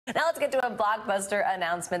Now let's get to a blockbuster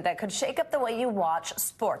announcement that could shake up the way you watch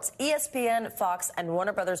sports. ESPN, Fox, and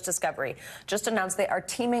Warner Brothers Discovery just announced they are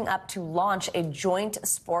teaming up to launch a joint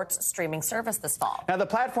sports streaming service this fall. Now, the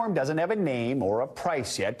platform doesn't have a name or a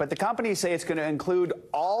price yet, but the companies say it's going to include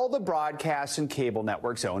all the broadcasts and cable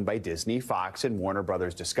networks owned by Disney, Fox, and Warner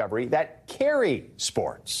Brothers Discovery that carry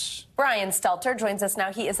sports. Brian Stelter joins us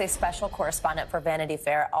now. He is a special correspondent for Vanity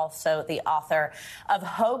Fair, also the author of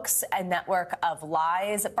Hoax, a Network of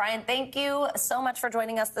Lies. Brian, thank you so much for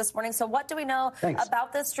joining us this morning. So what do we know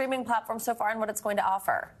about this streaming platform so far and what it's going to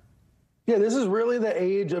offer? Yeah, this is really the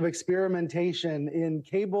age of experimentation in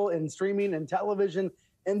cable and streaming and television.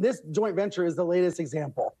 And this joint venture is the latest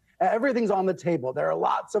example. Everything's on the table. There are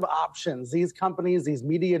lots of options. These companies, these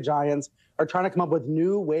media giants, are trying to come up with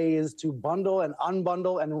new ways to bundle and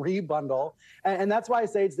unbundle and rebundle. And that's why I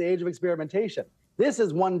say it's the age of experimentation. This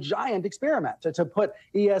is one giant experiment to put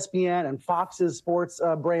ESPN and Fox's sports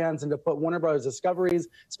brands and to put Warner Brothers Discovery's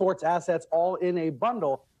sports assets all in a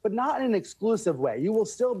bundle, but not in an exclusive way. You will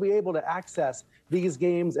still be able to access these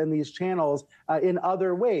games and these channels in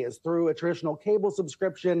other ways, through a traditional cable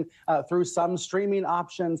subscription, through some streaming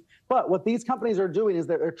options. But what these companies are doing is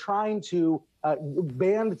they're trying to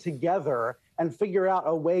band together and figure out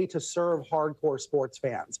a way to serve hardcore sports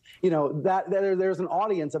fans. You know, there's an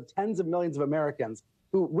audience of tens of millions of Americans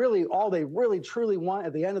who really, all they really truly want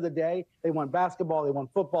at the end of the day, they want basketball, they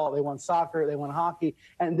want football, they want soccer, they want hockey.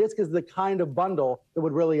 And this is the kind of bundle that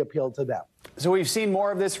would really appeal to them. So we've seen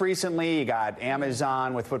more of this recently. You got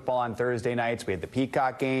Amazon with football on Thursday nights. We had the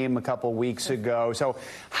Peacock game a couple weeks ago. So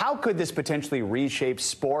how could this potentially reshape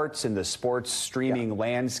sports and the sports streaming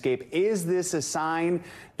landscape? Is this a sign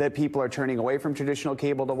that people are turning away from traditional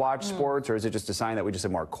cable to watch sports, or is it just a sign that we just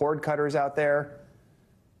have more cord cutters out there?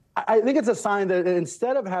 I think it's a sign that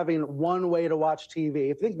instead of having one way to watch TV,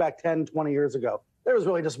 if you think back 10, 20 years ago, there was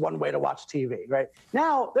really just one way to watch TV, right?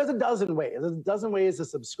 Now, there's a dozen ways. There's a dozen ways to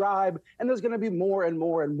subscribe, and there's going to be more and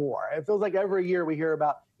more and more. It feels like every year we hear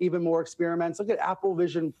about even more experiments. Look at Apple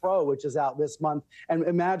Vision Pro, which is out this month, and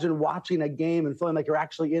imagine watching a game and feeling like you're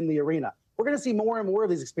actually in the arena. We're going to see more and more of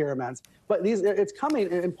these experiments, but it's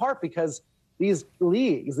coming in part because these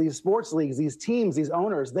leagues, these sports leagues, these teams, these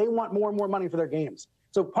owners, they want more and more money for their games.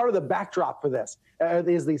 So part of the backdrop for this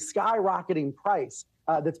is the skyrocketing price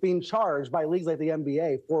that's being charged by leagues like the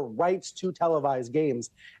NBA for rights to televised games.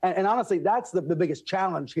 And honestly, that's the biggest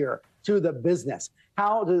challenge here to the business.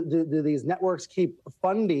 How do these networks keep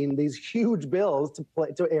funding these huge bills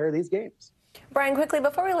to air these games? Brian, quickly,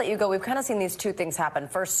 before we let you go, we've kind of seen these two things happen.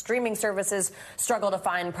 First, streaming services struggle to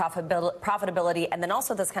find profitability, and then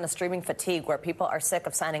also this kind of streaming fatigue where people are sick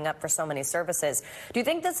of signing up for so many services. Do you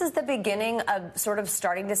think this is the beginning of sort of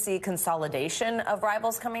starting to see consolidation of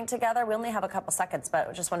rivals coming together? We only have a couple seconds,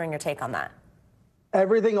 but just wondering your take on that.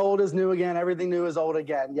 Everything old is new again. Everything new is old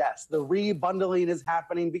again. Yes, the rebundling is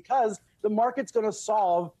happening because the market's going to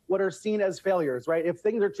solve what are seen as failures, right? If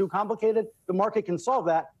things are too complicated, the market can solve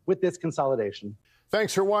that with this consolidation.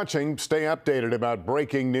 Thanks for watching. Stay updated about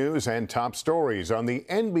breaking news and top stories on the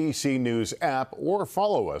NBC News app or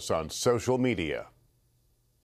follow us on social media.